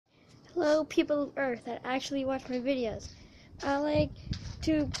Hello, people of Earth that actually watch my videos. I like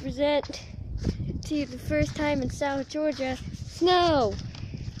to present to you the first time in South Georgia, snow.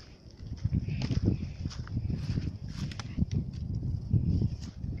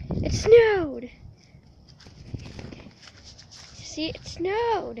 It snowed. See, it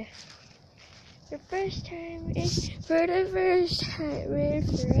snowed. For the first time in forever,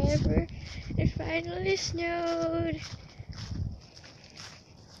 it finally snowed.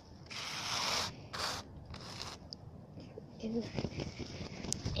 Ew.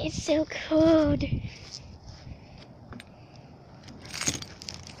 It's so cold.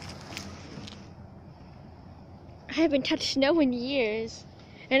 I haven't touched snow in years,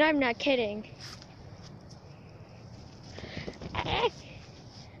 and I'm not kidding.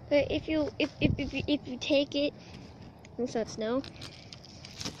 But if you take it, it's not snow.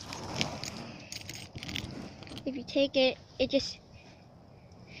 If you take it, it's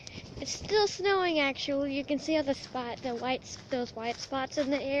still snowing. Actually, you can see all those white spots in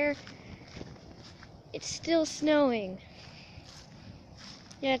the air. It's still snowing.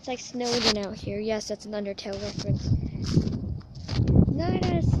 Yeah, it's like Snowden out here. Yes, that's an Undertale reference. Not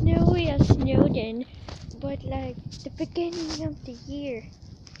as snowy as Snowden, but like the beginning of the year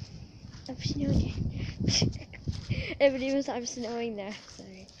of Snowden. Everybody was I'm snowing there.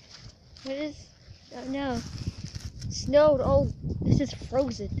 Sorry. What is? Oh no. Snowed. Oh, this is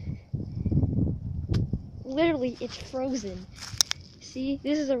frozen. Literally, it's frozen. See,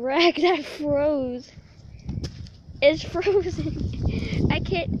 this is a rag that froze. It's frozen. I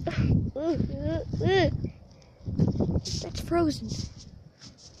can't. That's frozen.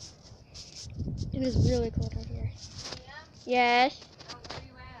 It is really cold out here. Yeah. Yes. Oh, where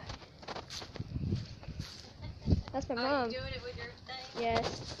you at? That's my mom. Are you doing it with your thing? Yes.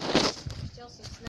 Still some snow.